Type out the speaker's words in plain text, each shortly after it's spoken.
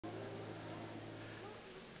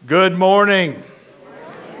Good morning.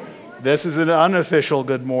 This is an unofficial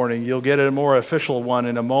good morning. You'll get a more official one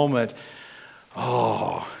in a moment.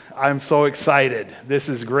 Oh, I'm so excited. This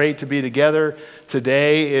is great to be together.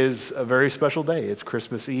 Today is a very special day. It's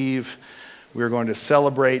Christmas Eve. We're going to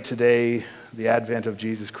celebrate today the advent of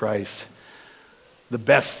Jesus Christ. The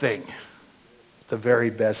best thing. The very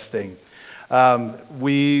best thing. I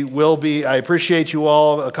appreciate you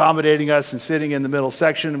all accommodating us and sitting in the middle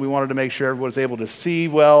section. We wanted to make sure everyone was able to see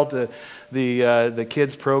well the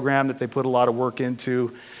kids program that they put a lot of work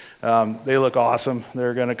into. They look awesome.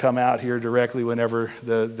 They're going to come out here directly whenever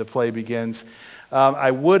the play begins.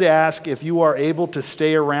 I would ask if you are able to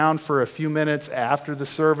stay around for a few minutes after the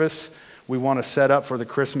service. We want to set up for the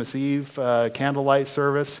Christmas Eve candlelight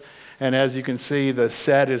service. And as you can see, the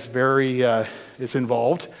set is it's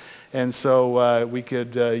involved. And so we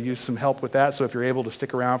could use some help with that. So if you're able to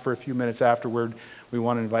stick around for a few minutes afterward, we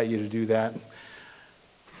want to invite you to do that.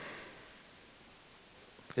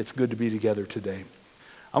 It's good to be together today.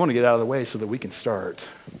 I want to get out of the way so that we can start.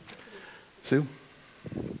 Sue?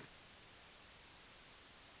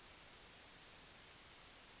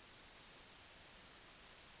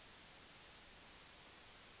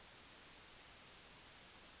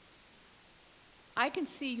 I can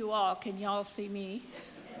see you all. Can you all see me?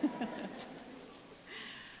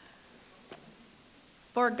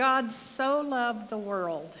 For God so loved the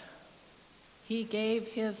world, he gave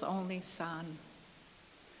his only Son.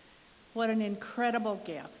 What an incredible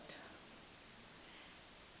gift.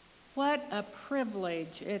 What a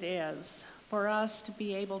privilege it is for us to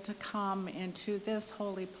be able to come into this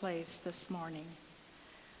holy place this morning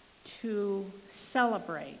to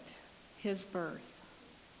celebrate his birth,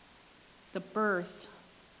 the birth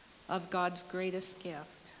of God's greatest gift,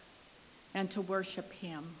 and to worship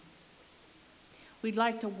him. We'd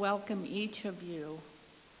like to welcome each of you.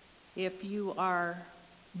 If you are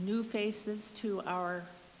new faces to our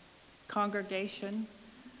congregation,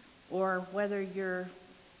 or whether you're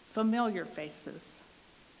familiar faces,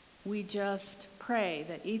 we just pray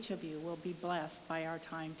that each of you will be blessed by our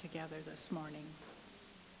time together this morning.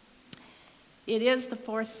 It is the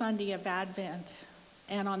fourth Sunday of Advent,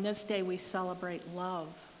 and on this day we celebrate love.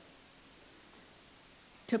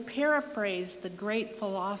 To paraphrase the great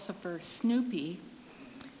philosopher Snoopy,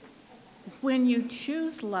 when you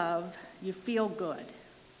choose love, you feel good.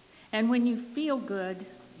 And when you feel good,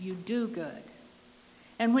 you do good.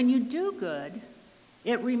 And when you do good,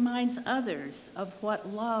 it reminds others of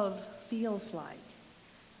what love feels like.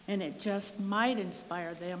 And it just might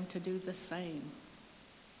inspire them to do the same.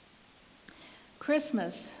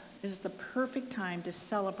 Christmas is the perfect time to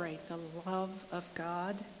celebrate the love of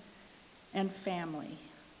God and family,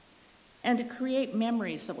 and to create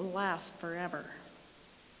memories that will last forever.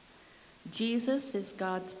 Jesus is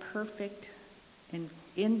God's perfect and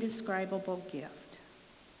indescribable gift.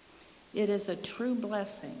 It is a true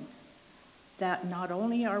blessing that not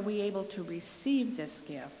only are we able to receive this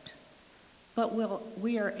gift, but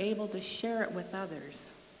we are able to share it with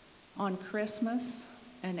others on Christmas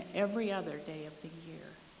and every other day of the year.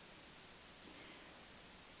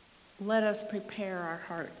 Let us prepare our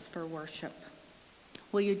hearts for worship.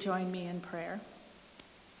 Will you join me in prayer?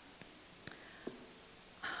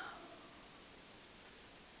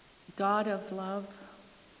 God of love,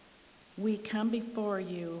 we come before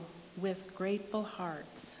you with grateful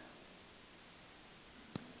hearts.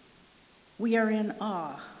 We are in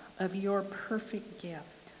awe of your perfect gift,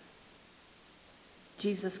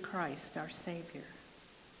 Jesus Christ, our Savior.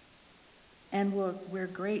 And we're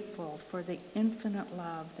grateful for the infinite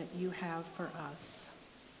love that you have for us.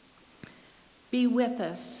 Be with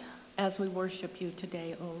us as we worship you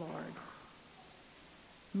today, O Lord.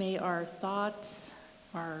 May our thoughts,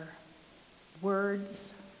 our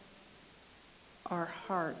words, our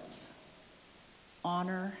hearts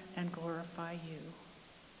honor and glorify you.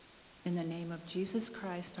 In the name of Jesus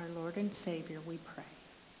Christ, our Lord and Savior, we pray.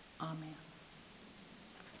 Amen.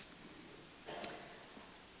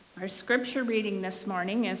 Our scripture reading this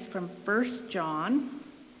morning is from 1 John,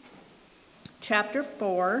 chapter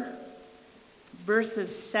 4,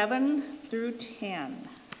 verses 7 through 10.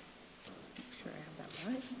 Make sure I have that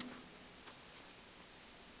right.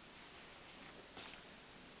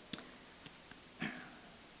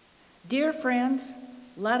 Dear friends,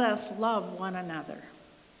 let us love one another,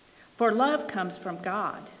 for love comes from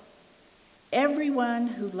God. Everyone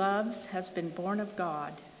who loves has been born of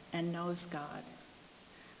God and knows God.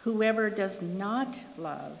 Whoever does not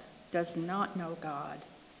love does not know God,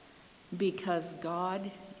 because God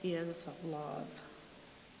is love.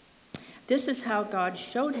 This is how God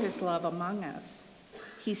showed his love among us.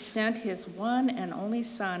 He sent his one and only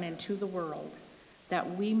Son into the world that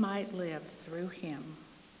we might live through him.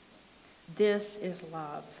 This is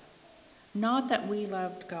love. Not that we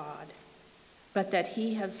loved God, but that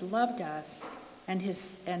he has loved us and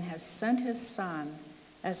has sent his Son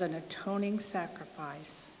as an atoning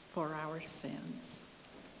sacrifice for our sins.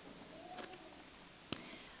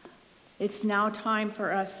 It's now time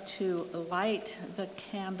for us to light the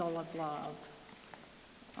candle of love,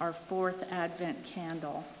 our fourth Advent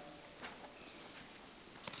candle.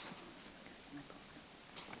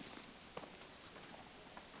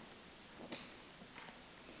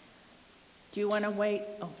 Do you want to wait?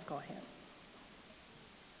 Oh, go ahead.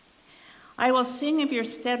 I will sing of your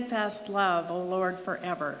steadfast love, O Lord,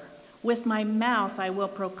 forever. With my mouth I will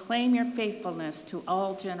proclaim your faithfulness to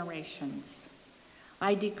all generations.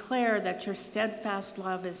 I declare that your steadfast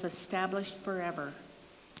love is established forever.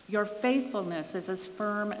 Your faithfulness is as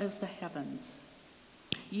firm as the heavens.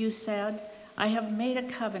 You said, I have made a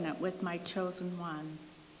covenant with my chosen one.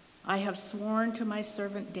 I have sworn to my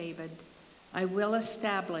servant David, I will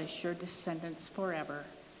establish your descendants forever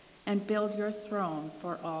and build your throne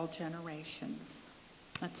for all generations.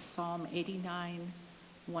 That's Psalm 89,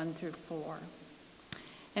 1 through 4.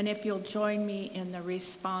 And if you'll join me in the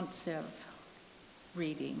responsive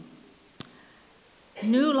reading.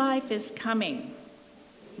 New life is coming.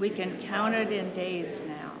 We can count it in days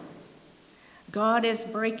now. God is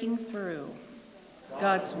breaking through.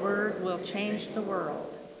 God's word will change the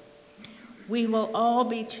world. We will all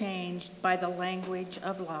be changed by the language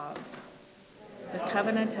of love. The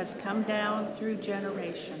covenant has come down through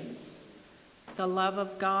generations. The love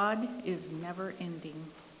of God is never ending.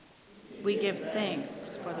 We give thanks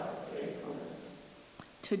for the faithfulness.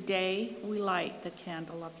 Today we light the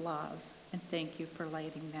candle of love, and thank you for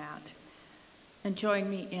lighting that. And join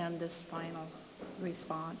me in this final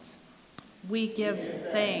response. We give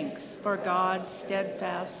thanks for God's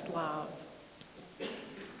steadfast love.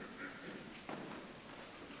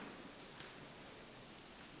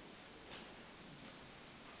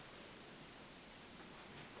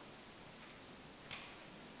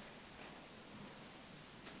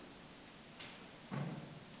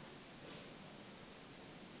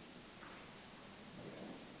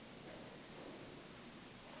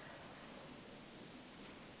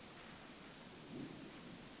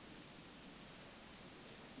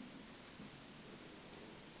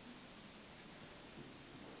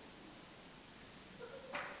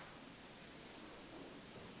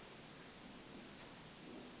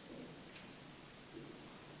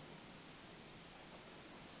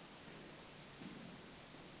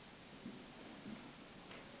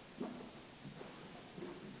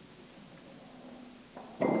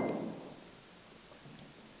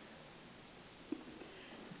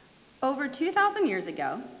 Over 2,000 years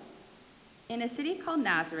ago, in a city called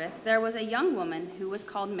Nazareth, there was a young woman who was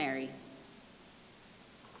called Mary.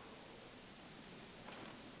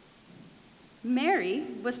 Mary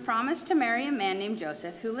was promised to marry a man named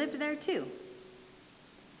Joseph who lived there too.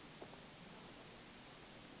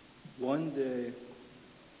 One day,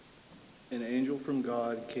 an angel from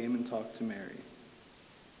God came and talked to Mary.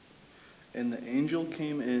 And the angel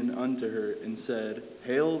came in unto her and said,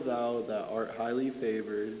 Hail thou that art highly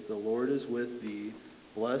favored, the Lord is with thee.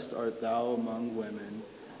 Blessed art thou among women.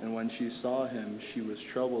 And when she saw him, she was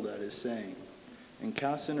troubled at his saying, and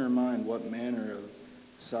cast in her mind what manner of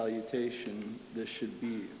salutation this should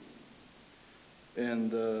be. And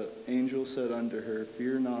the angel said unto her,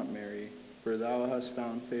 Fear not, Mary, for thou hast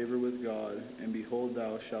found favor with God, and behold,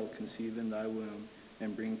 thou shalt conceive in thy womb,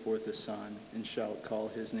 and bring forth a son, and shalt call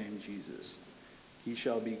his name Jesus. He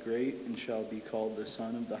shall be great, and shall be called the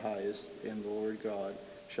Son of the Highest, and the Lord God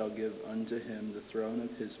shall give unto him the throne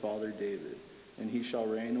of his father David, and he shall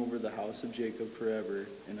reign over the house of Jacob forever,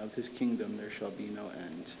 and of his kingdom there shall be no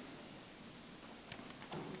end.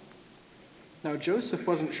 Now Joseph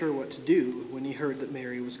wasn't sure what to do when he heard that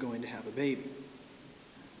Mary was going to have a baby.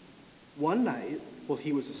 One night, while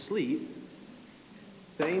he was asleep,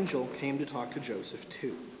 the angel came to talk to Joseph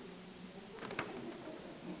too.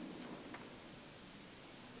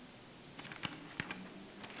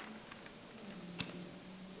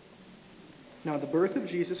 Now the birth of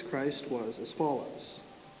Jesus Christ was as follows.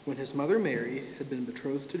 When his mother Mary had been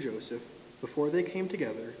betrothed to Joseph, before they came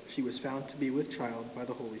together, she was found to be with child by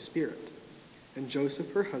the Holy Spirit. And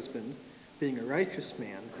Joseph, her husband, being a righteous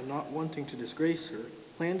man and not wanting to disgrace her,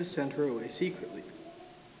 planned to send her away secretly.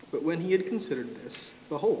 But when he had considered this,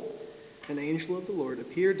 behold, an angel of the Lord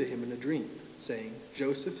appeared to him in a dream, saying,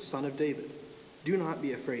 Joseph, son of David, do not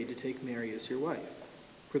be afraid to take Mary as your wife,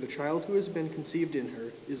 for the child who has been conceived in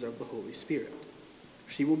her is of the Holy Spirit.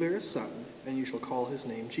 She will bear a son, and you shall call his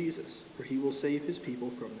name Jesus, for he will save his people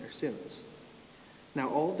from their sins. Now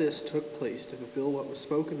all this took place to fulfill what was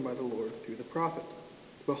spoken by the Lord through the prophet.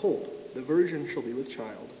 Behold, the virgin shall be with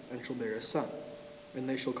child, and shall bear a son, and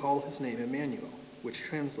they shall call his name Emmanuel, which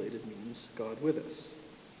translated means God with us.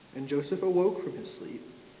 And Joseph awoke from his sleep,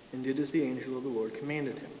 and did as the angel of the Lord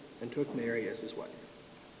commanded him, and took Mary as his wife.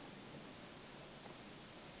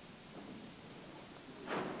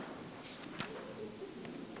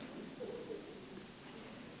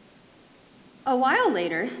 A while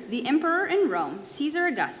later, the emperor in Rome, Caesar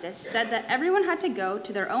Augustus, said that everyone had to go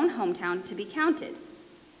to their own hometown to be counted.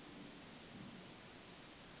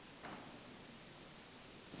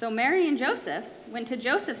 So Mary and Joseph went to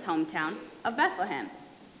Joseph's hometown of Bethlehem.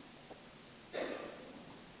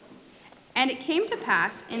 And it came to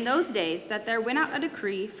pass in those days that there went out a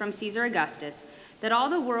decree from Caesar Augustus that all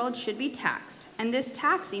the world should be taxed, and this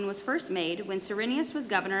taxing was first made when Cyrenius was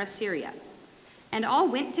governor of Syria. And all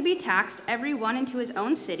went to be taxed, every one into his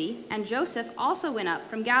own city, and Joseph also went up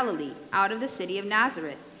from Galilee, out of the city of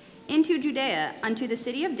Nazareth, into Judea, unto the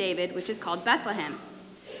city of David, which is called Bethlehem,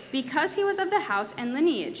 because he was of the house and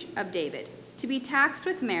lineage of David, to be taxed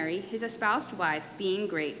with Mary, his espoused wife, being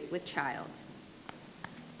great with child.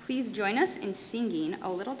 Please join us in singing,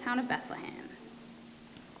 O Little Town of Bethlehem.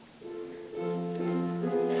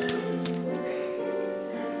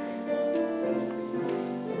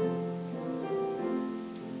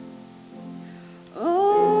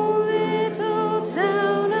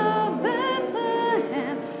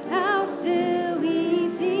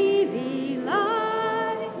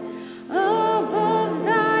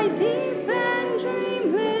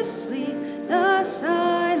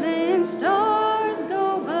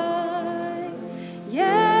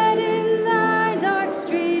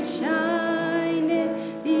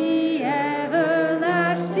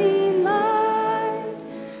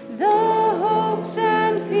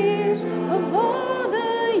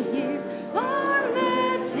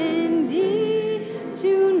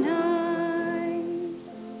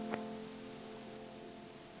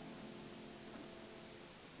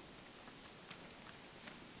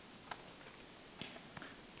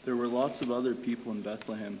 There were lots of other people in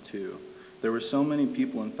Bethlehem too. There were so many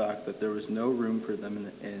people, in fact, that there was no room for them in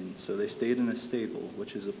the inn, so they stayed in a stable,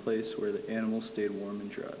 which is a place where the animals stayed warm and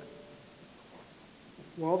dry.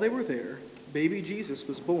 While they were there, baby Jesus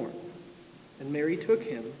was born, and Mary took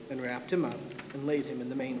him and wrapped him up and laid him in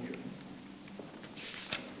the manger.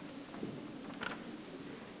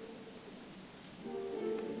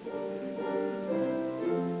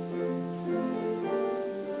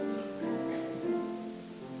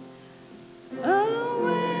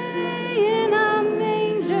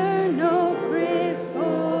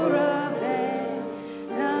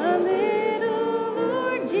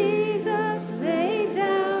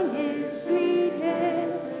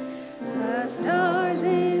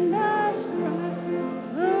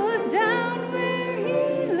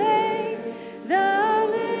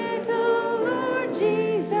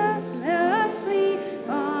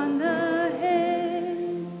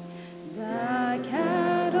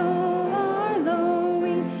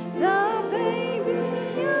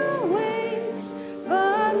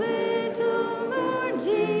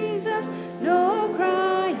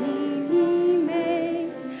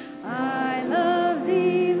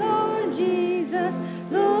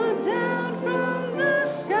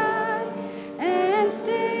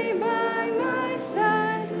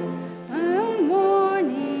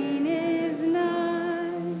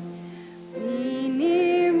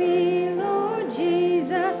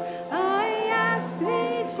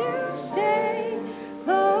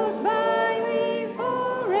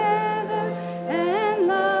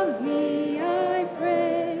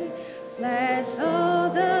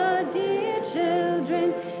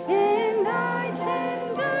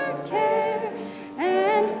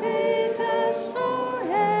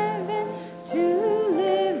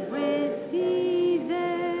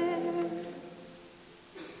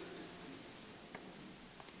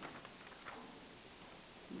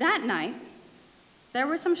 That night, there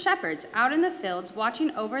were some shepherds out in the fields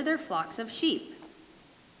watching over their flocks of sheep.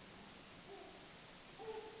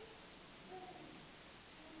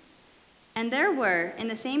 And there were in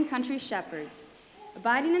the same country shepherds,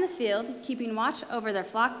 abiding in the field, keeping watch over their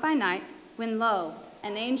flock by night, when lo,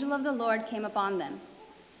 an angel of the Lord came upon them.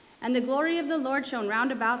 And the glory of the Lord shone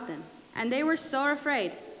round about them, and they were sore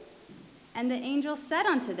afraid. And the angel said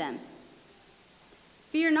unto them,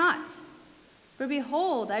 Fear not, for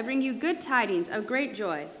behold, I bring you good tidings of great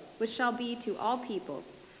joy, which shall be to all people.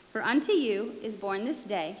 For unto you is born this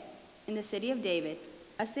day, in the city of David,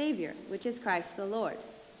 a Savior, which is Christ the Lord.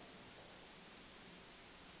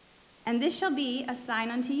 And this shall be a sign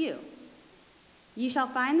unto you. Ye shall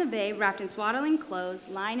find the babe wrapped in swaddling clothes,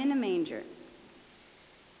 lying in a manger.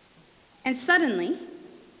 And suddenly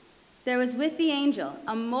there was with the angel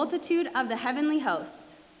a multitude of the heavenly host,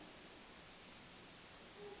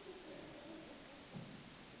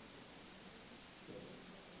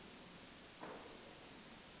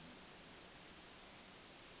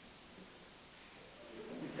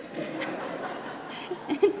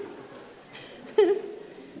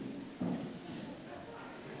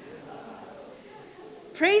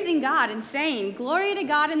 praising God and saying, Glory to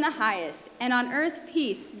God in the highest, and on earth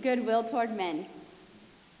peace, goodwill toward men.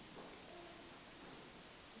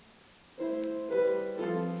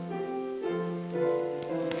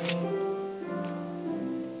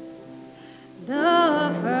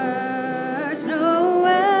 The first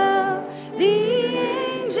Noel, the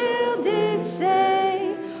angel did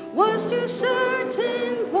say, was to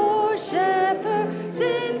certain poor shepherds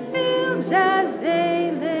in fields as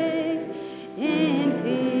they lay, in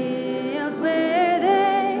fields where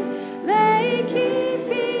they lay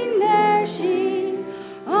keeping their sheep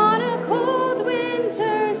on a cold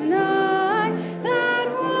winter's night that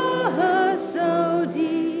was so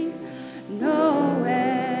deep.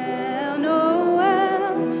 Noel,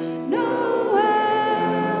 Noel,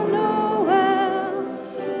 Noel, Noel,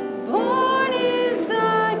 born is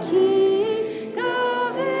the King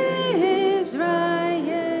of Israel.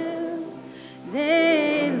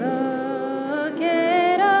 They looked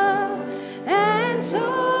up and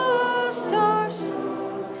saw a star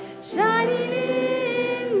shining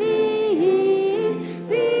in the east,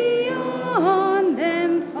 beyond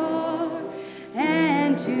them far,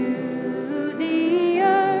 and to the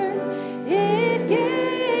earth it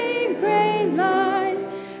gave great light,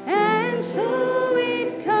 and so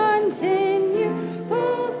it continued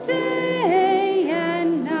both day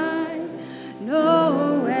and night.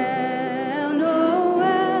 Noel,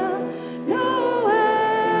 Noel,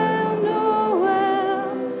 Noel,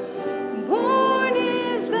 Noel, born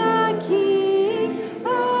is the King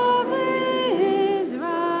of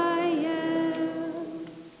Israel.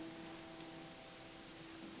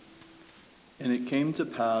 And it came to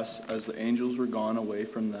pass, as the angels were gone away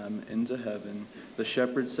from them into heaven, the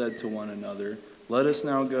shepherds said to one another, Let us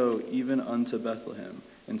now go even unto Bethlehem,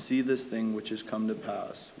 and see this thing which is come to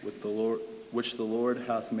pass, which the Lord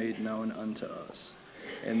hath made known unto us.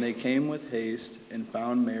 And they came with haste, and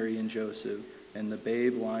found Mary and Joseph, and the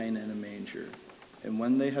babe lying in a manger. And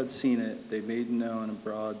when they had seen it, they made known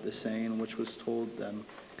abroad the saying which was told them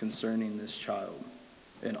concerning this child.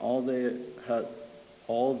 And all they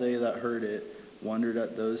that heard it wondered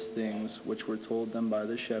at those things which were told them by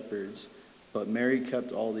the shepherds. But Mary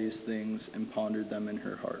kept all these things and pondered them in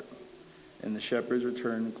her heart. And the shepherds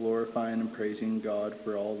returned, glorifying and praising God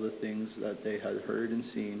for all the things that they had heard and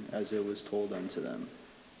seen, as it was told unto them.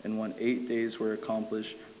 And when 8 days were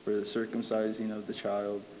accomplished for the circumcising of the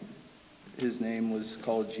child, his name was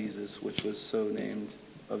called Jesus, which was so named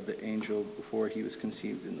of the angel before he was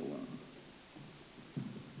conceived in the womb.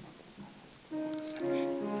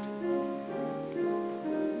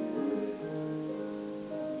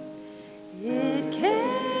 It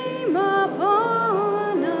came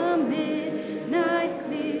upon a midnight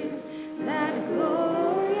clear, that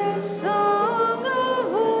glorious song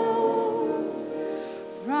of old,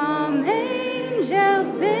 from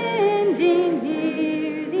angels bending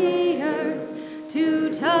near the earth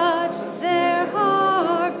to touch their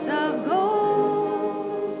harps of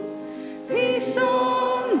gold. Peace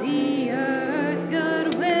on the earth,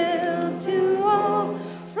 goodwill to all,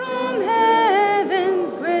 from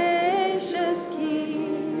heaven's gracious King.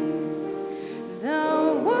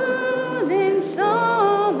 The world in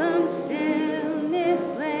solemn stillness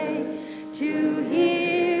lay to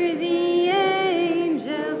hear the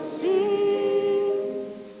angels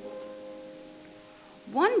sing.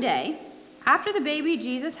 One day, after the baby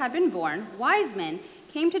Jesus had been born, wise men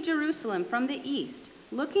came to Jerusalem from the east,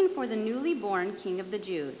 looking for the newly born King of the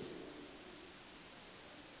Jews.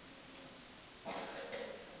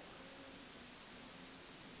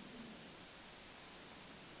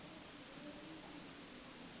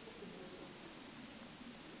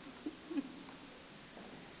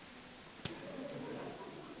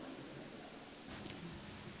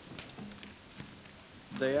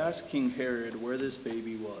 They asked King Herod where this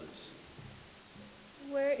baby was.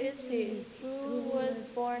 Where is he? Who was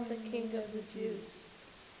born the King of the Jews?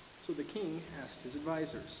 So the king asked his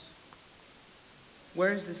advisors.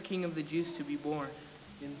 Where is this King of the Jews to be born?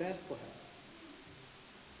 In Bethlehem.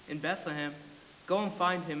 In Bethlehem? Go and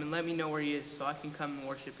find him and let me know where he is so I can come and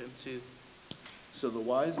worship him too. So the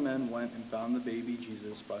wise men went and found the baby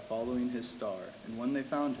Jesus by following his star, and when they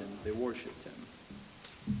found him, they worshipped him.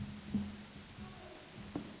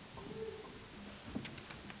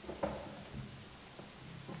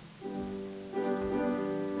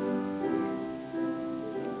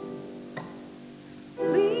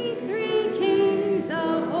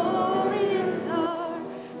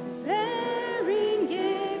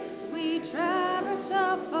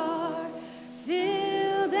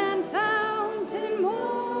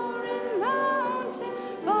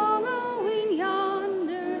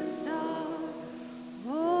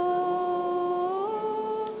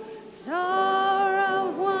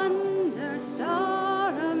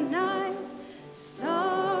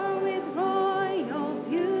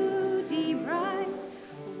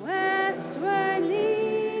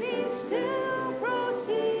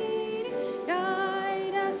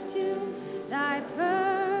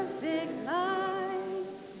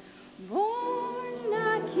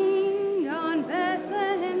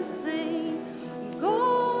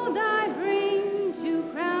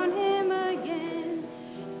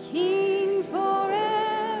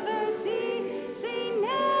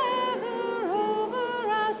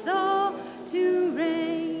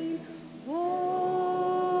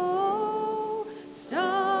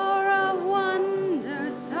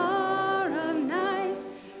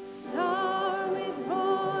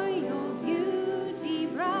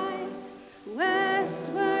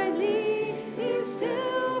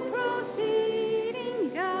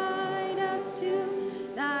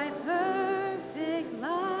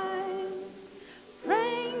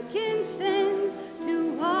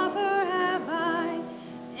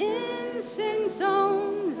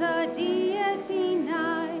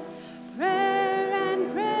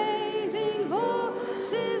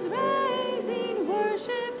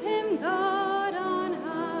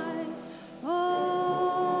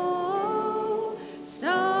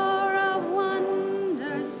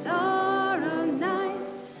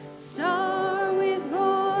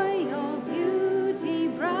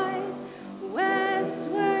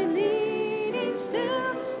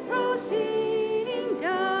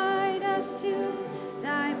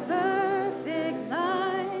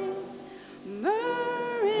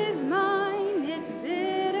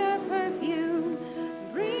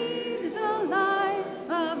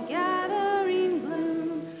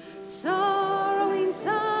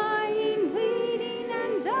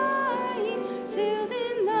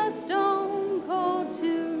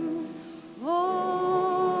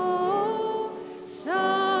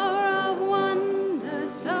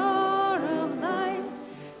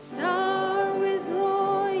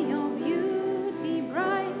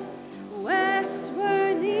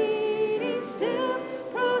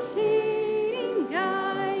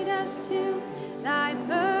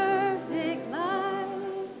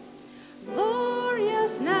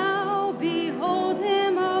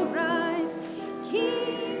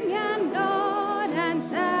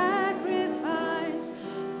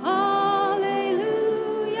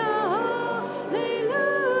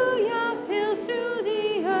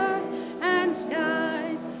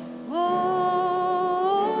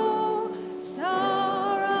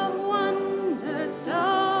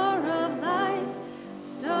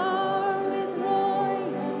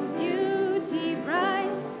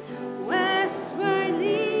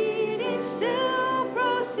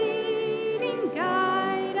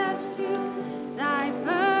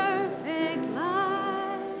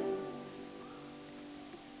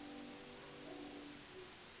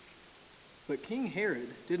 But King Herod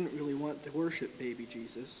didn't really want to worship baby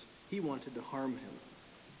Jesus. He wanted to harm him.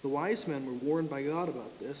 The wise men were warned by God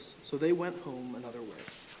about this, so they went home another way.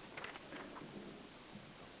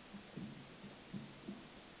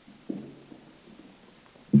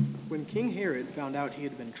 When King Herod found out he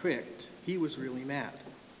had been tricked, he was really mad.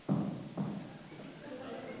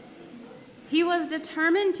 He was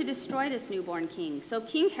determined to destroy this newborn king, so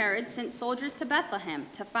King Herod sent soldiers to Bethlehem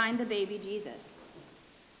to find the baby Jesus.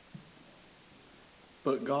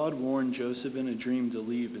 But God warned Joseph in a dream to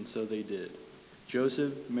leave, and so they did.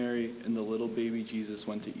 Joseph, Mary, and the little baby Jesus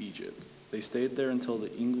went to Egypt. They stayed there until the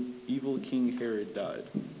evil King Herod died.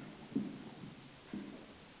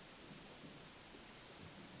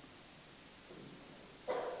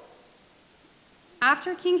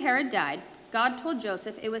 After King Herod died, God told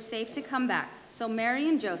Joseph it was safe to come back. So Mary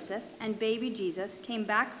and Joseph and baby Jesus came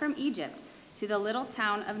back from Egypt to the little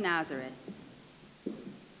town of Nazareth.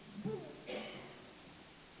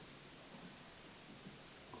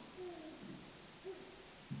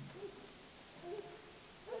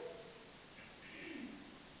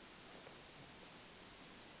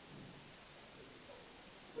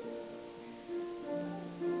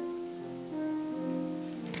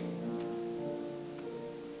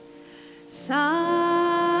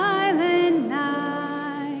 Silent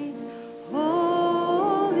night,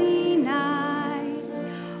 holy night,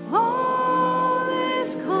 all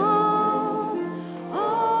is calm,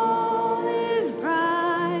 all is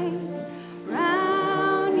bright,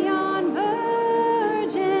 round yon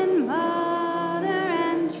virgin mother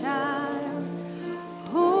and child,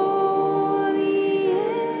 holy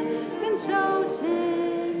infant so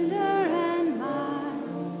tender and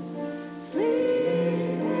mild, sleep.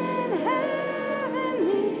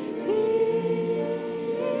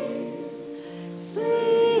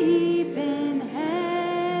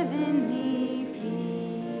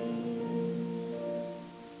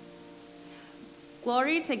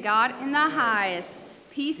 Glory to God in the highest,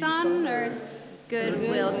 peace on earth,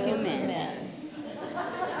 goodwill to men.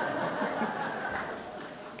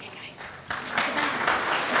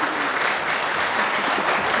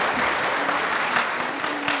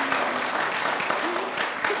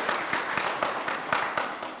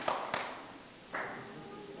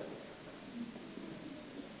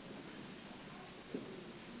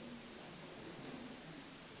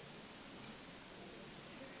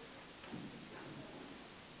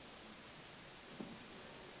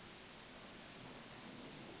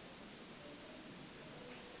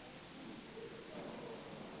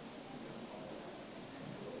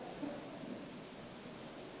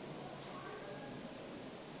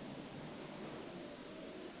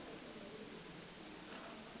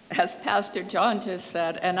 As Pastor John just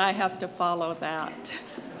said, and I have to follow that.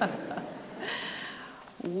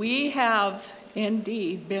 We have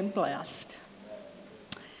indeed been blessed.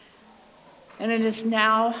 And it is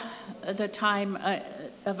now the time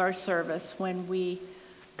of our service when we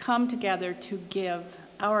come together to give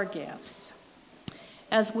our gifts.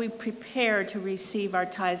 As we prepare to receive our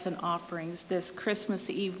tithes and offerings this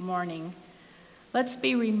Christmas Eve morning, let's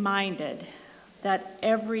be reminded that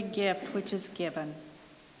every gift which is given,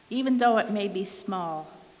 even though it may be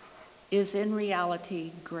small, is in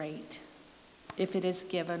reality great if it is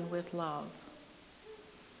given with love.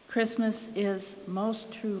 Christmas is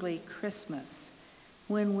most truly Christmas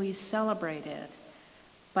when we celebrate it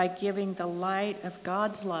by giving the light of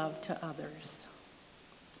God's love to others.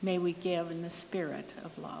 May we give in the spirit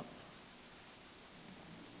of love.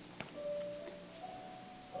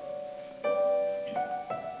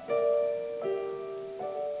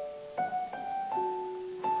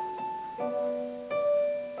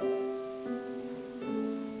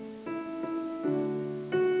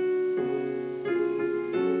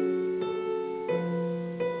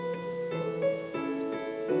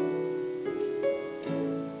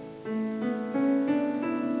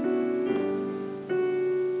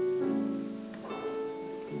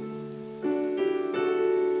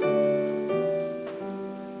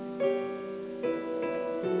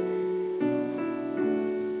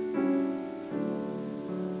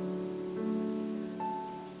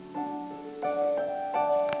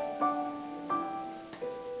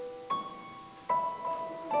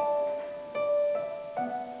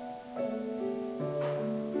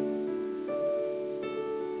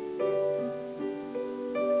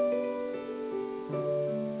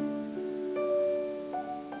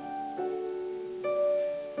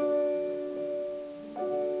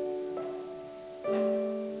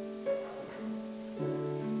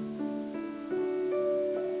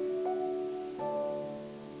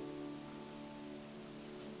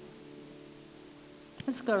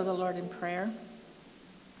 Let's go to the Lord in prayer.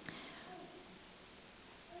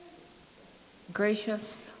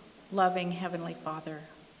 Gracious, loving Heavenly Father,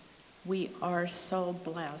 we are so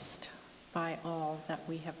blessed by all that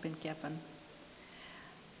we have been given.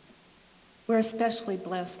 We're especially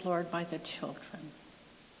blessed, Lord, by the children.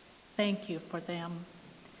 Thank you for them.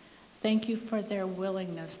 Thank you for their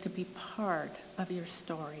willingness to be part of your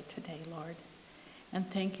story today, Lord. And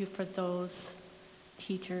thank you for those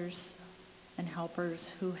teachers and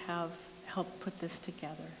helpers who have helped put this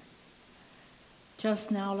together.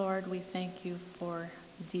 Just now, Lord, we thank you for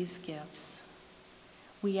these gifts.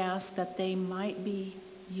 We ask that they might be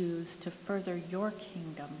used to further your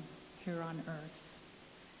kingdom here on earth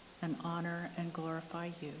and honor and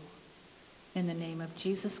glorify you. In the name of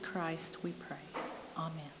Jesus Christ, we pray.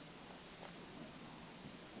 Amen.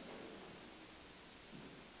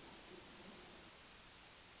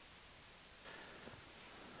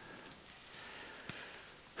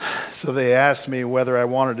 So they asked me whether I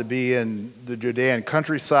wanted to be in the Judean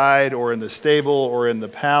countryside or in the stable or in the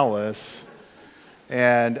palace.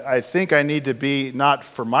 And I think I need to be, not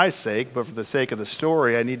for my sake, but for the sake of the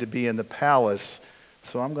story, I need to be in the palace.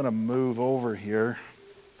 So I'm going to move over here.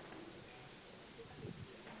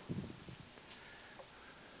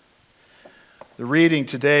 The reading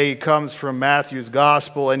today comes from Matthew's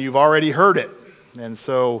Gospel, and you've already heard it. And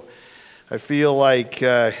so I feel like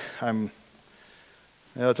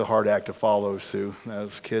it's a hard act to follow, Sue.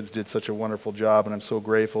 Those kids did such a wonderful job, and I'm so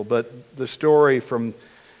grateful. But the story from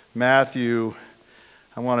Matthew,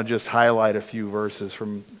 I want to just highlight a few verses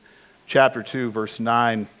from chapter 2, verse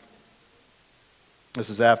 9. This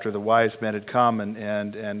is after the wise men had come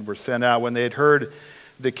and were sent out. When they had heard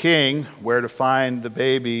the king where to find the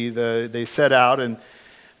baby, they set out, and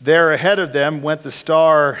there ahead of them went the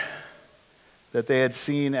star that they had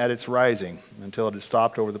seen at its rising, until it had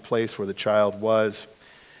stopped over the place where the child was.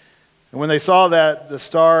 And when they saw that the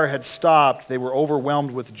star had stopped, they were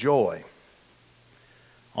overwhelmed with joy.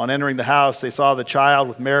 On entering the house, they saw the child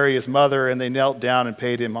with Mary, his mother, and they knelt down and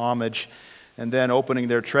paid him homage. And then, opening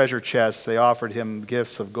their treasure chests, they offered him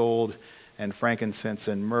gifts of gold and frankincense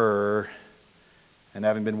and myrrh. And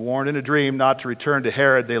having been warned in a dream not to return to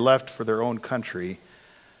Herod, they left for their own country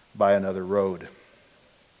by another road.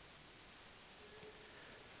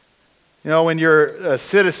 You know, when you're a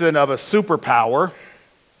citizen of a superpower,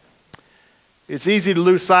 it's easy to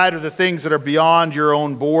lose sight of the things that are beyond your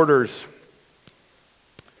own borders.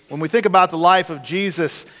 When we think about the life of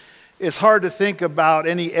Jesus, it's hard to think about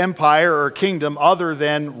any empire or kingdom other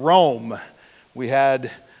than Rome. We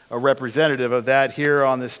had a representative of that here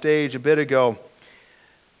on the stage a bit ago,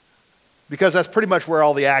 because that's pretty much where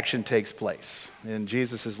all the action takes place in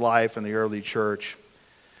Jesus' life and the early church.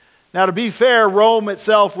 Now, to be fair, Rome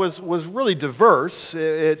itself was really diverse.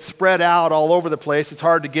 It spread out all over the place. It's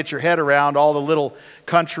hard to get your head around all the little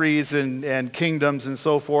countries and kingdoms and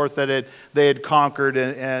so forth that they had conquered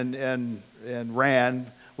and ran.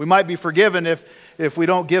 We might be forgiven if we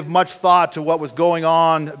don't give much thought to what was going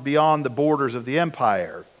on beyond the borders of the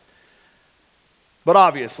empire. But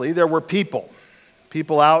obviously, there were people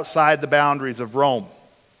outside the boundaries of Rome.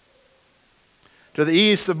 To the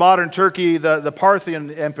east of modern Turkey, the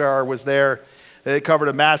Parthian Empire was there. It covered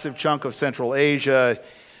a massive chunk of Central Asia.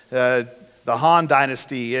 The Han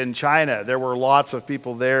Dynasty in China, there were lots of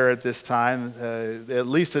people there at this time, at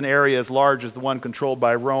least an area as large as the one controlled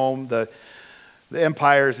by Rome. The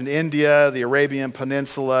empires in India, the Arabian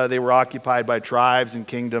Peninsula, they were occupied by tribes and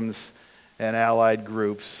kingdoms and allied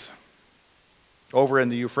groups. Over in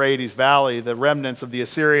the Euphrates Valley, the remnants of the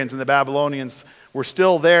Assyrians and the Babylonians were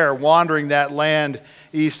still there, wandering that land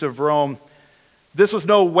east of Rome. This was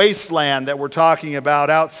no wasteland that we're talking about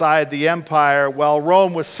outside the empire. While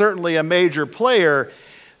Rome was certainly a major player,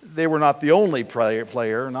 they were not the only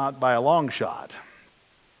player, not by a long shot.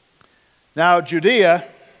 Now, Judea,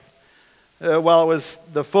 while it was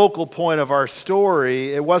the focal point of our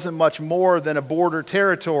story, it wasn't much more than a border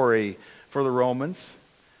territory for the Romans.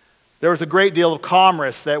 There was a great deal of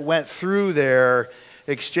commerce that went through there,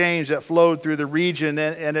 exchange that flowed through the region,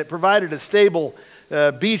 and it provided a stable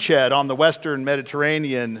beachhead on the western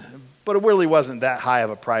Mediterranean, but it really wasn't that high of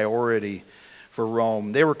a priority for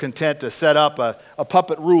Rome. They were content to set up a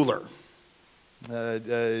puppet ruler,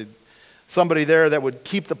 somebody there that would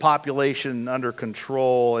keep the population under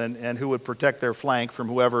control and who would protect their flank from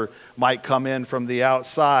whoever might come in from the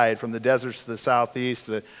outside, from the deserts to the southeast,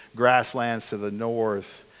 the grasslands to the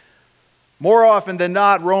north. More often than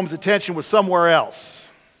not, Rome's attention was somewhere else.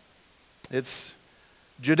 It's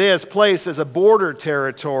Judea's place as a border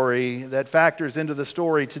territory that factors into the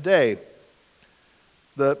story today.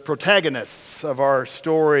 The protagonists of our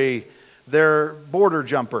story, they're border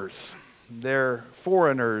jumpers. They're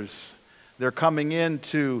foreigners. They're coming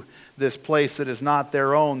into this place that is not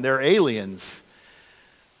their own. They're aliens.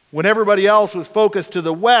 When everybody else was focused to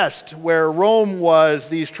the west, where Rome was,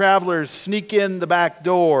 these travelers sneak in the back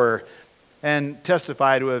door and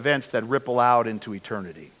testify to events that ripple out into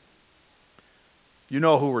eternity. You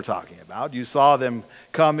know who we're talking about. You saw them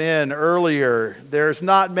come in earlier. There's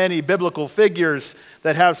not many biblical figures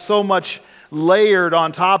that have so much layered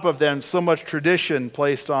on top of them, so much tradition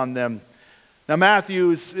placed on them. Now,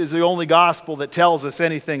 Matthew is the only gospel that tells us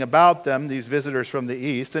anything about them, these visitors from the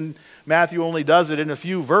east, and Matthew only does it in a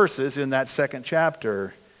few verses in that second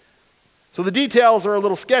chapter. So the details are a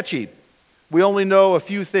little sketchy. We only know a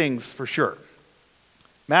few things for sure.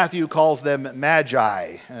 Matthew calls them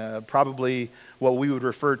magi, probably what we would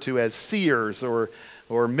refer to as seers or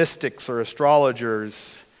mystics or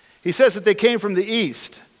astrologers. He says that they came from the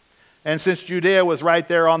east. And since Judea was right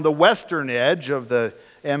there on the western edge of the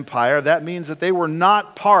empire, that means that they were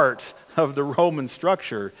not part of the Roman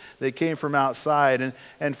structure. They came from outside.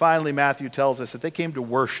 And finally, Matthew tells us that they came to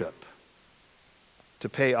worship, to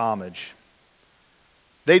pay homage.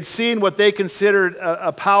 They'd seen what they considered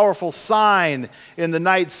a powerful sign in the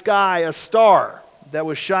night sky, a star that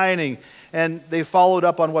was shining, and they followed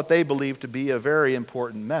up on what they believed to be a very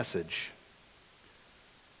important message.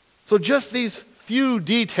 So just these few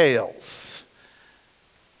details,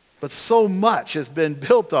 but so much has been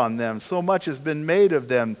built on them, so much has been made of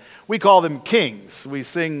them. We call them kings. We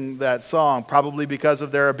sing that song probably because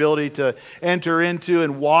of their ability to enter into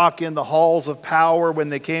and walk in the halls of power when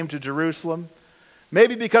they came to Jerusalem.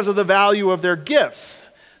 Maybe because of the value of their gifts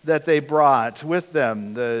that they brought with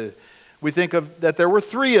them. We think of that there were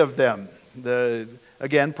 3 of them.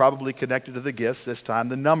 Again, probably connected to the gifts this time,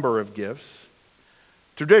 the number of gifts.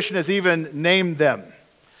 Tradition has even named them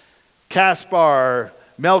Caspar,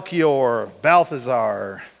 Melchior,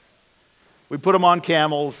 Balthazar. We put them on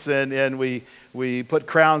camels and we put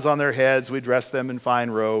crowns on their heads. We dress them in fine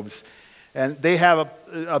robes. And they have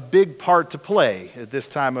a big part to play at this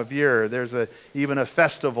time of year. There's even a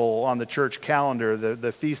festival on the church calendar,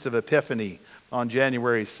 the Feast of Epiphany on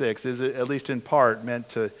January 6th, is at least in part meant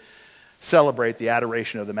to celebrate the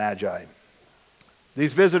adoration of the Magi.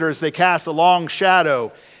 These visitors, they cast a long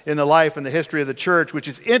shadow in the life and the history of the church, which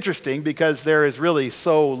is interesting because there is really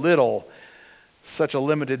so little, such a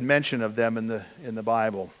limited mention of them in the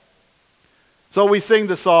Bible. So we sing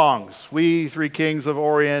the songs, "We 3 kings of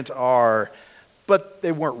Orient are," but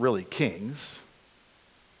they weren't really kings.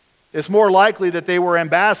 It's more likely that they were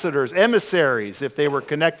ambassadors, emissaries, if they were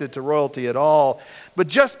connected to royalty at all. But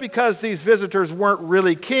just because these visitors weren't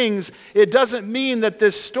really kings, it doesn't mean that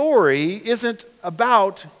this story isn't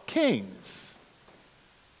about kings.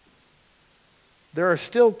 There are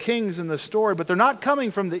still kings in the story, but they're not coming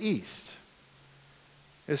from the east.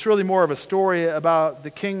 It's really more of a story about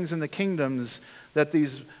the kings and the kingdoms that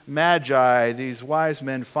these magi, these wise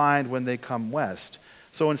men, find when they come west.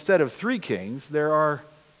 So instead of 3 kings, there are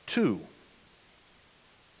 2.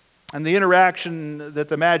 And the interaction that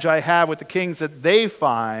the magi have with the kings that they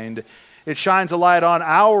find, it shines a light on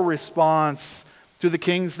our response to the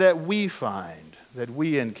kings that we find, that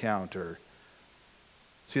we encounter.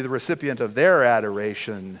 See, the recipient of their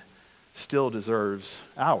adoration still deserves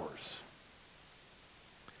ours.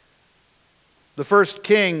 The first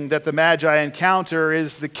king that the Magi encounter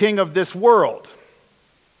is the king of this world.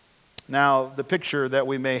 Now, the picture that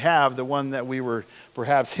we may have, the one that we were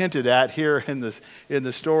perhaps hinted at here in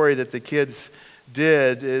the story that the kids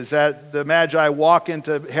did, is that the Magi walk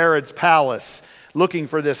into Herod's palace looking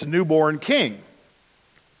for this newborn king.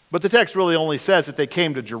 But the text really only says that they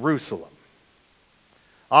came to Jerusalem.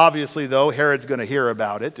 Obviously, though, Herod's going to hear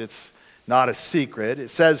about it. It's not a secret. It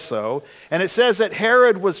says so. And it says that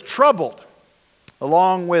Herod was troubled,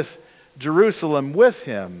 along with Jerusalem with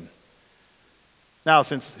him. Now,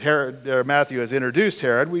 since Matthew has introduced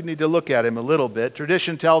Herod, we need to look at him a little bit.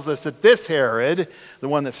 Tradition tells us that this Herod, the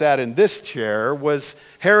one that sat in this chair, was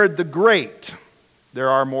Herod the Great. There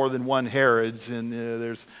are more than one Herods, and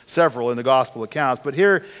there's several in the gospel accounts. But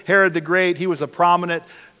here, Herod the Great, he was a prominent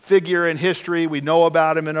figure in history. We know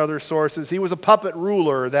about him in other sources. He was a puppet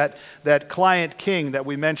ruler, that client king that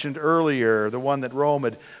we mentioned earlier, the one that Rome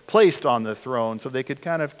had placed on the throne so they could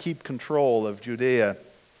kind of keep control of Judea.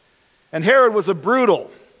 And Herod was a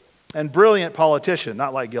brutal and brilliant politician,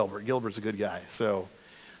 not like Gilbert. Gilbert's a good guy, so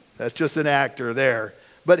that's just an actor there.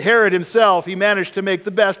 But Herod himself, he managed to make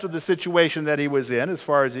the best of the situation that he was in, as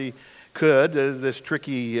far as he could, this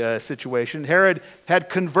tricky situation. Herod had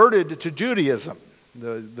converted to Judaism,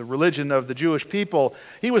 the religion of the Jewish people.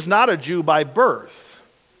 He was not a Jew by birth.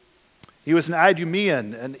 He was an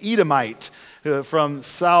Idumean, an Edomite from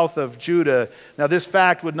south of Judah. Now, this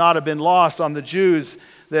fact would not have been lost on the Jews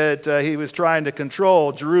that he was trying to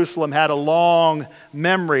control. Jerusalem had a long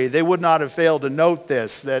memory. They would not have failed to note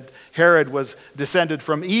this, that Herod was descended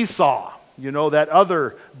from Esau, you know, that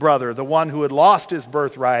other brother, the one who had lost his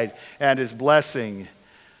birthright and his blessing.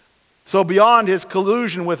 So beyond his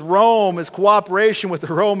collusion with Rome, his cooperation with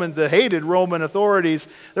the hated Roman authorities,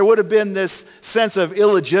 there would have been this sense of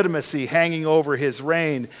illegitimacy hanging over his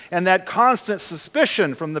reign. And that constant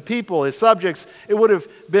suspicion from the people, his subjects, it would have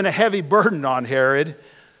been a heavy burden on Herod.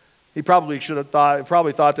 He probably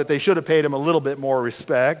thought that they should have paid him a little bit more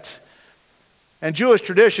respect. And Jewish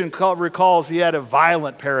tradition recalls he had a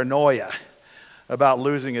violent paranoia about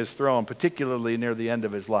losing his throne, particularly near the end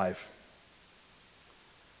of his life.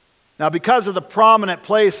 Now, because of the prominent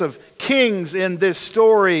place of kings in this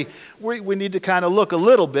story, we need to kind of look a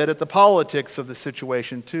little bit at the politics of the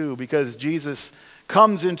situation too, because Jesus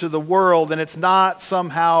comes into the world and it's not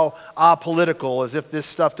somehow apolitical, as if this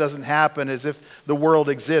stuff doesn't happen, as if the world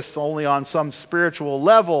exists only on some spiritual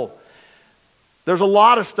level. There's a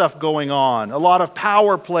lot of stuff going on, a lot of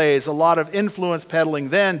power plays, a lot of influence peddling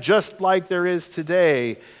then, just like there is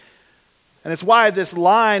today. And it's why this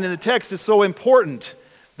line in the text is so important,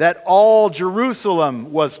 that all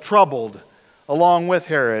Jerusalem was troubled along with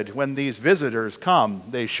Herod when these visitors come.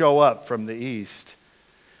 They show up from the east.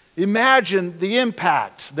 Imagine the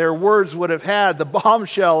impact their words would have had, the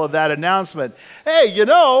bombshell of that announcement. Hey, you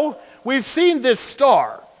know, we've seen this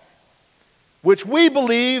star, which we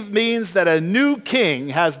believe means that a new king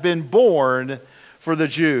has been born for the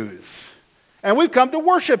Jews. And we've come to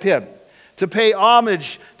worship him, to pay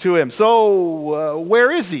homage to him. So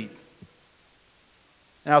where is he?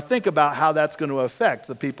 Now think about how that's going to affect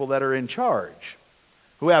the people that are in charge,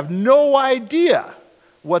 who have no idea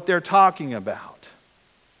what they're talking about.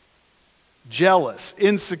 Jealous,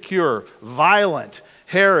 insecure, violent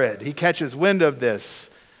Herod, he catches wind of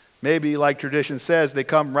this. Maybe, like tradition says, they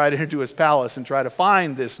come right into his palace and try to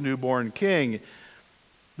find this newborn king.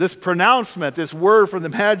 This pronouncement, this word from the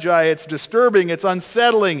Magi, it's disturbing, it's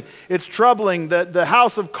unsettling, it's troubling. The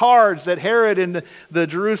house of cards that Herod and the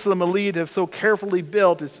Jerusalem elite have so carefully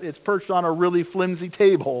built, it's perched on a really flimsy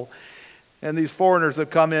table. And these foreigners have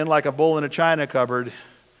come in like a bull in a china cupboard,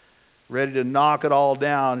 ready to knock it all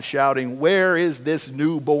down, shouting, "Where is this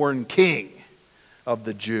newborn king of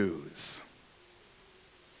the Jews?"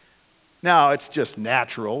 Now, it's just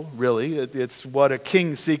natural, really. It's what a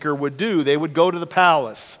king seeker would do. They would go to the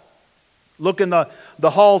palace, look in the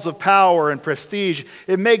halls of power and prestige.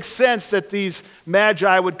 It makes sense that these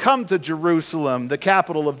magi would come to Jerusalem, the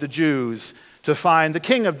capital of the Jews, to find the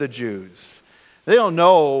king of the Jews. They don't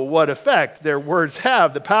know what effect their words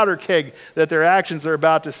have, the powder keg that their actions are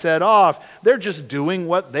about to set off. They're just doing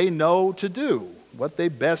what they know to do, what they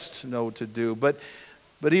best know to do. But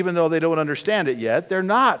even though they don't understand it yet, they're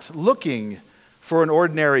not looking for an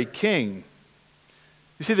ordinary king.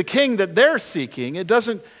 You see, the king that they're seeking,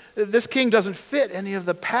 this king doesn't fit any of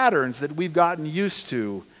the patterns that we've gotten used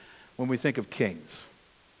to when we think of kings.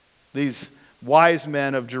 These wise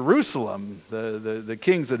men of Jerusalem, the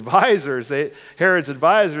king's advisors, Herod's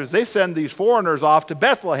advisors, they send these foreigners off to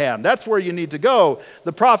Bethlehem. That's where you need to go.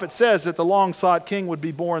 The prophet says that the long-sought king would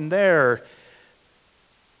be born there.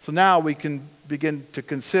 So now we can begin to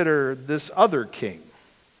consider this other king,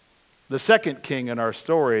 the second king in our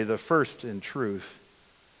story, the first in truth.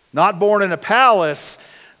 Not born in a palace,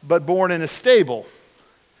 but born in a stable.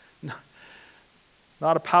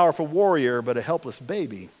 Not a powerful warrior, but a helpless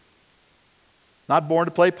baby. Not born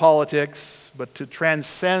to play politics, but to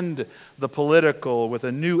transcend the political with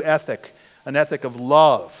a new ethic, an ethic of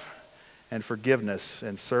love and forgiveness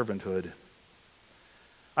and servanthood.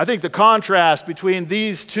 I think the contrast between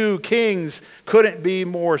these two kings couldn't be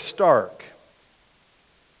more stark.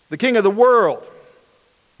 The king of the world,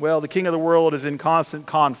 well, the king of the world is in constant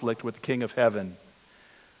conflict with the king of heaven.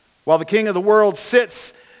 While the king of the world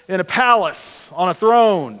sits in a palace on a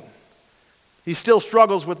throne, he still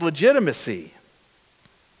struggles with legitimacy.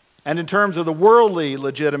 And in terms of the worldly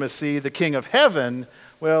legitimacy, the king of heaven,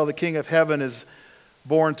 well, the king of heaven is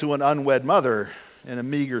born to an unwed mother in a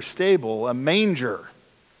meager stable, a manger.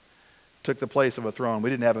 Took the place of a throne.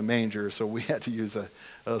 We didn't have a manger, so we had to use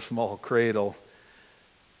a small cradle.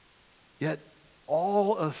 Yet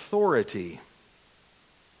all authority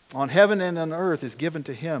on heaven and on earth is given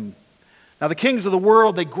to him. Now the kings of the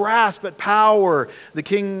world, they grasp at power. The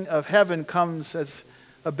king of heaven comes as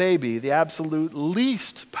a baby, the absolute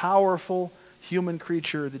least powerful human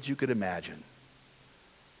creature that you could imagine.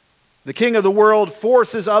 The king of the world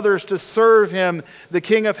forces others to serve him. The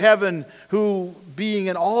king of heaven, who, being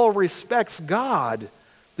in all respects God,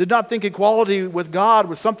 did not think equality with God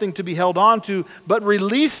was something to be held on to, but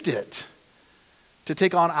released it to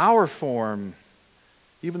take on our form,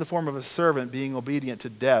 even the form of a servant, being obedient to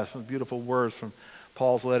death. Beautiful words from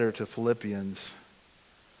Paul's letter to Philippians.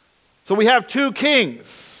 So we have two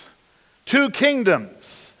kings, two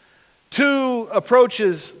kingdoms, two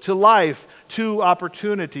approaches to life, two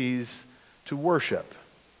opportunities to worship.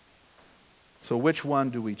 So which one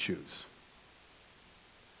do we choose?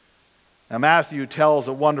 Now Matthew tells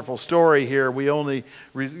a wonderful story here. We only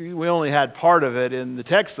had part of it in the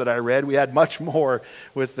text that I read. We had much more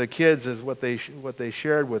with the kids as what they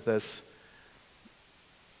shared with us.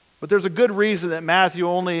 But there's a good reason that Matthew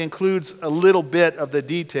only includes a little bit of the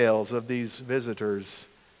details of these visitors.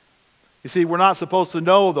 You see, we're not supposed to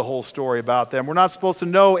know the whole story about them. We're not supposed to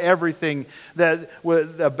know everything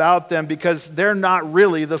about them because they're not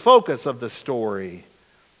really the focus of the story.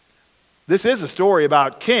 This is a story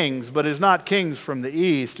about kings, but it's not kings from the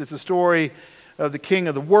east. It's a story of the king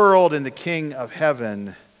of the world and the king of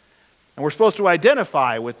heaven. And we're supposed to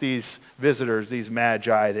identify with these visitors, these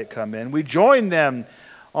magi that come in. We join them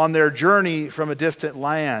on their journey from a distant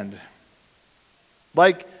land.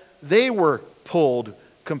 Like they were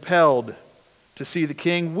compelled to see the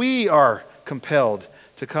king, we are compelled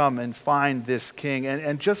to come and find this king.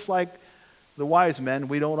 And just like the wise men,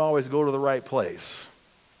 we don't always go to the right place.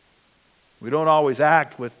 We don't always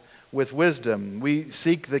act with wisdom. We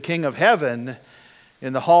seek the king of heaven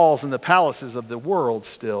in the halls and the palaces of the world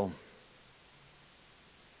still.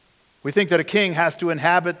 We think that a king has to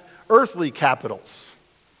inhabit earthly capitals.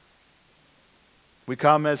 We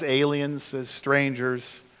come as aliens, as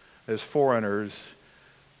strangers, as foreigners,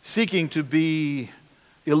 seeking to be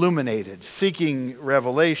illuminated, seeking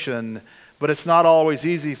revelation, but it's not always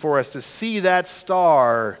easy for us to see that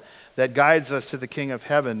star that guides us to the King of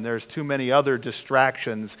Heaven. There's too many other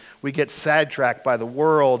distractions. We get sidetracked by the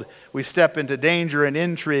world. We step into danger and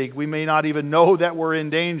intrigue. We may not even know that we're in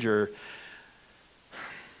danger.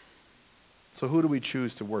 So who do we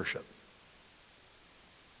choose to worship?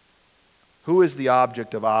 Who is the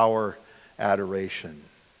object of our adoration?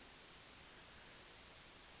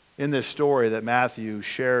 In this story that Matthew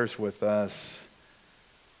shares with us,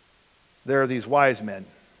 there are these wise men,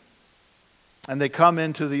 and they come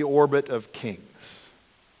into the orbit of kings.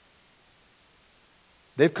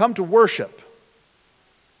 They've come to worship,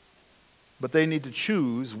 but they need to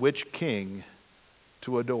choose which king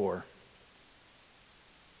to adore,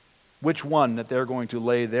 which one that they're going to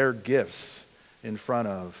lay their gifts in front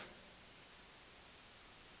of.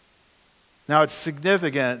 Now, it's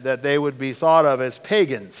significant that they would be thought of as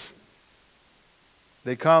pagans.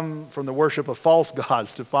 They come from the worship of false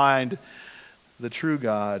gods to find the true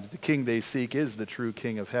God. The king they seek is the true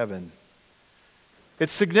King of heaven.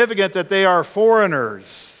 It's significant that they are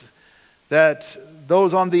foreigners, that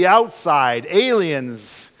those on the outside,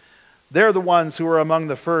 aliens, they're the ones who are among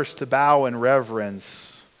the first to bow in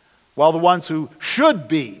reverence, while the ones who should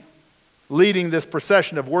be leading this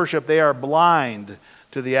procession of worship, they are blind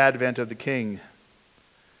to the advent of the King.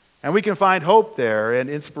 And we can find hope there and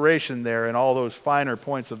inspiration there in all those finer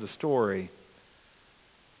points of the story.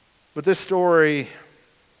 But this story,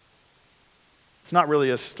 it's not really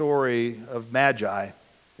a story of magi.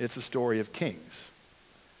 It's a story of kings.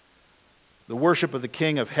 The worship of the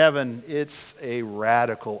King of heaven, it's a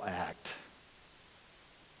radical act.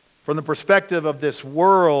 From the perspective of this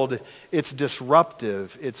world, it's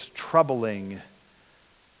disruptive, it's troubling.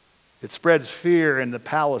 It spreads fear in the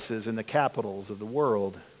palaces and the capitals of the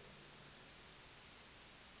world.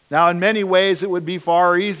 Now, in many ways, it would be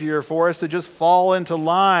far easier for us to just fall into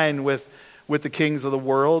line with the kings of the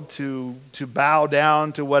world, to bow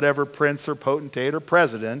down to whatever prince or potentate or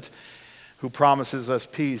president who promises us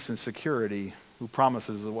peace and security, who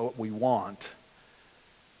promises what we want.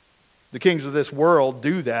 The kings of this world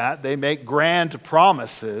do that. They make grand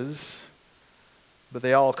promises, but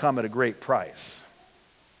they all come at a great price.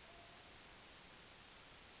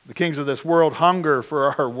 The kings of this world hunger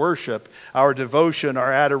for our worship, our devotion,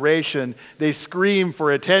 our adoration. They scream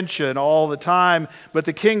for attention all the time. But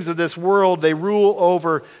the kings of this world, they rule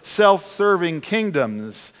over self-serving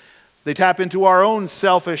kingdoms. They tap into our own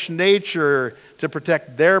selfish nature to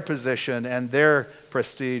protect their position and their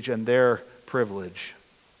prestige and their privilege.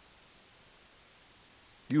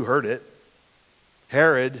 You heard it.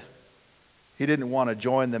 Herod, he didn't want to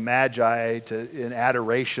join the Magi in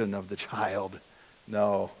adoration of the child.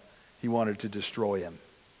 No, he wanted to destroy him.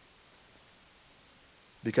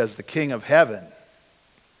 Because the King of heaven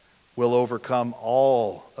will overcome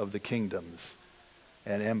all of the kingdoms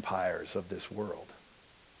and empires of this world.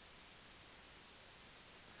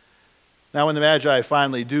 Now, when the Magi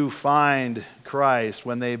finally do find Christ,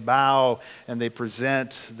 when they bow and they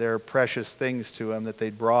present their precious things to him that they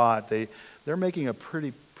brought, they're making a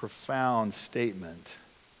pretty profound statement.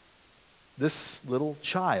 This little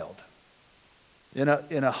child, in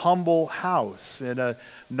a humble house, in a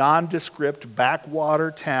nondescript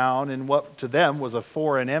backwater town, in what to them was a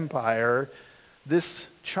foreign empire, this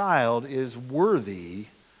child is worthy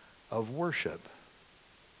of worship.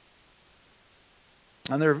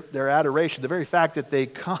 And their adoration, the very fact that they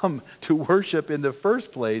come to worship in the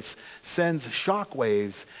first place, sends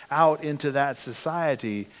shockwaves out into that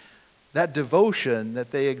society. That devotion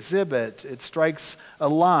that they exhibit, it strikes a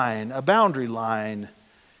line, a boundary line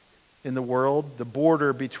in the world, the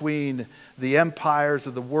border between the empires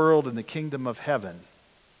of the world and the kingdom of heaven.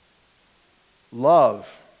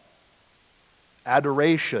 Love,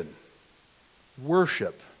 adoration,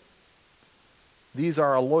 worship. These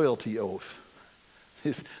are a loyalty oath.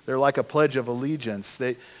 They're like a pledge of allegiance.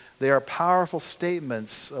 They are powerful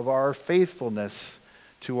statements of our faithfulness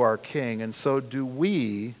to our King. And so do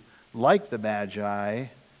we, like the Magi,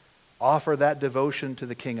 offer that devotion to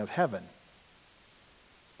the King of heaven?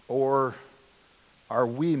 Or are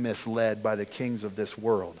we misled by the kings of this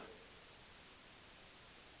world?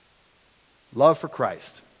 Love for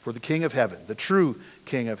Christ, for the King of heaven, the true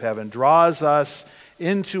King of heaven, draws us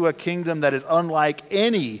into a kingdom that is unlike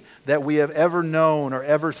any that we have ever known or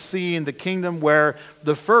ever seen, the kingdom where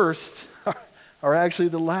the first are actually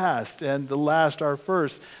the last, and the last are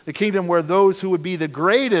first. The kingdom where those who would be the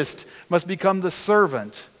greatest must become the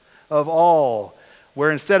servant of all, where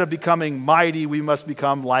instead of becoming mighty, we must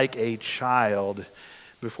become like a child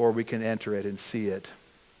before we can enter it and see it.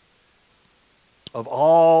 Of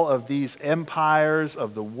all of these empires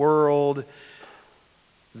of the world,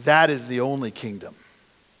 that is the only kingdom,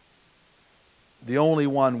 the only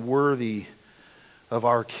one worthy of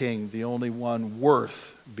our King, the only one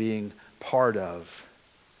worth being part of.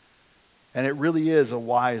 And it really is a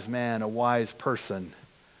wise man, a wise person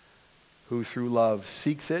who through love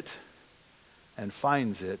seeks it and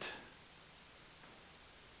finds it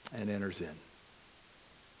and enters in.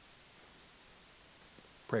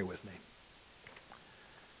 Pray with me.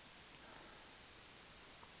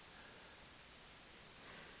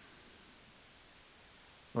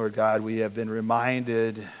 Lord God, we have been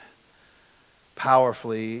reminded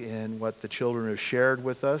powerfully in what the children have shared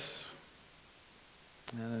with us,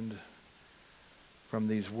 and from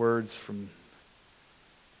these words from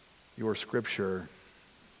your scripture,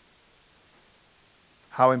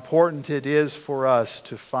 how important it is for us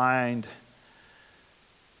to find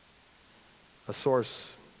a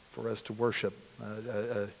source for us to worship,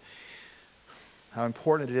 how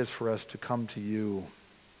important it is for us to come to you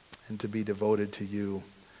and to be devoted to you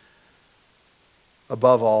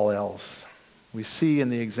above all else. We see in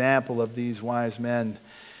the example of these wise men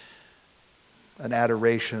an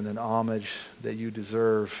adoration and homage that you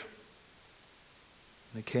deserve.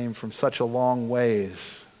 They came from such a long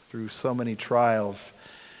ways, through so many trials,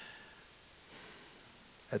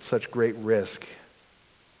 at such great risk,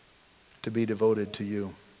 to be devoted to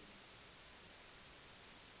you.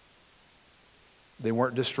 They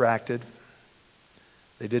weren't distracted.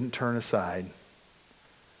 They didn't turn aside.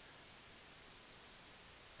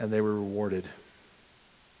 And they were rewarded.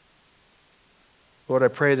 Lord, I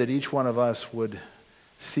pray that each one of us would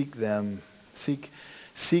seek you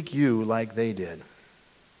like they did.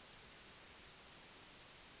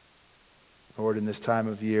 Lord, in this time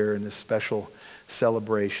of year, in this special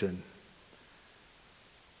celebration,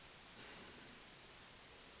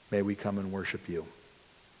 may we come and worship you.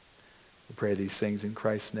 We pray these things in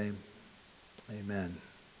Christ's name. Amen.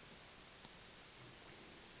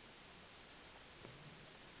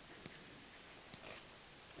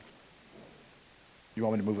 You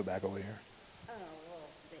want me to move it back over here? Oh, well,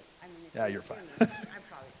 I mean, Yeah, you're fine. I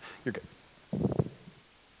probably. You're good.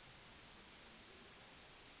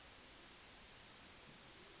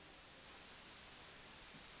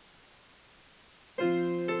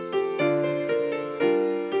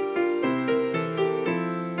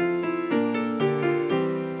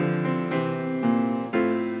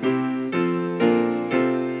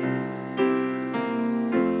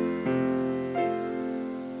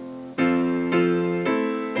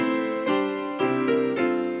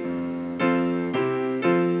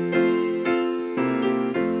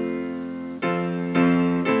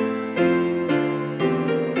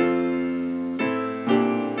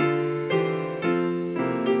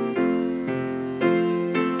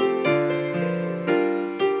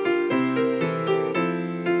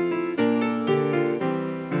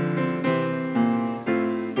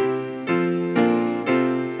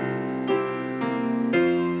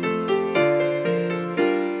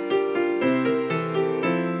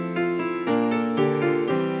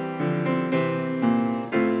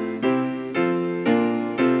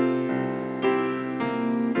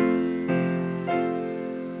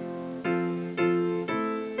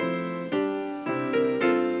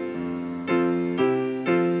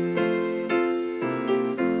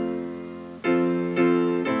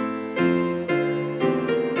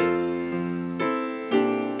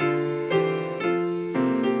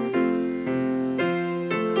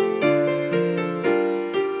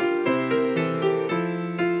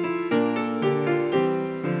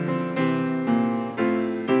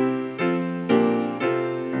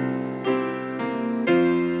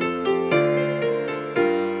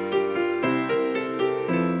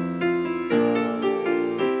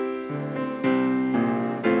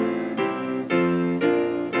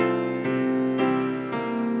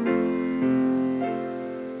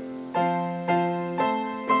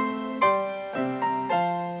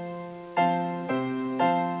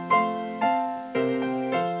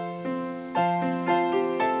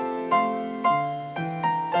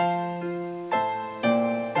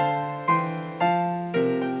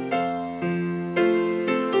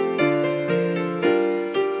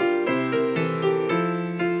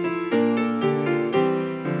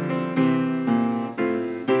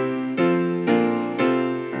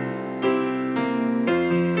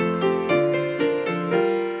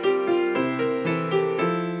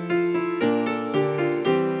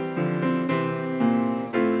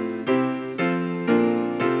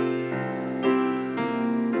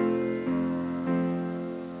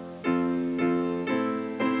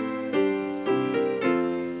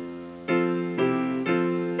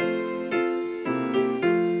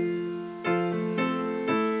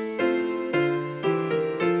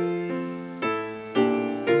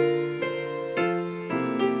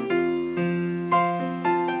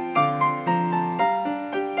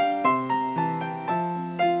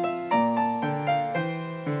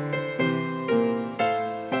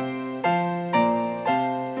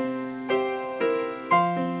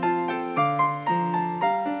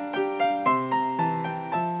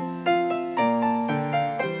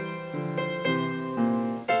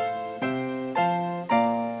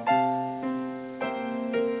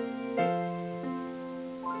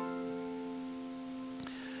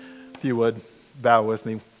 If you would, bow with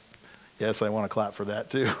me. Yes, I want to clap for that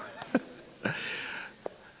too.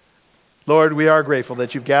 Lord, we are grateful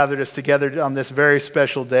that you've gathered us together on this very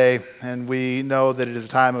special day, and we know that it is a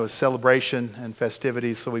time of celebration and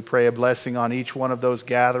festivities, so we pray a blessing on each one of those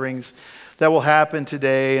gatherings that will happen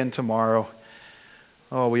today and tomorrow.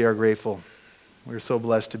 Oh, we are grateful. We're so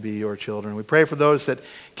blessed to be your children. We pray for those that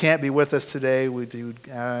can't be with us today. We do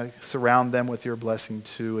surround them with your blessing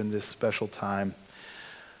too in this special time.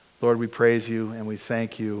 Lord, we praise you and we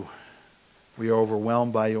thank you. We are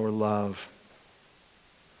overwhelmed by your love.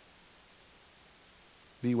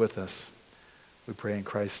 Be with us. We pray in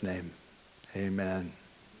Christ's name. Amen.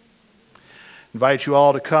 Invite you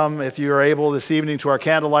all to come, if you are able, this evening to our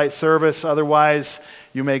candlelight service. Otherwise,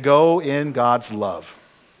 you may go in God's love.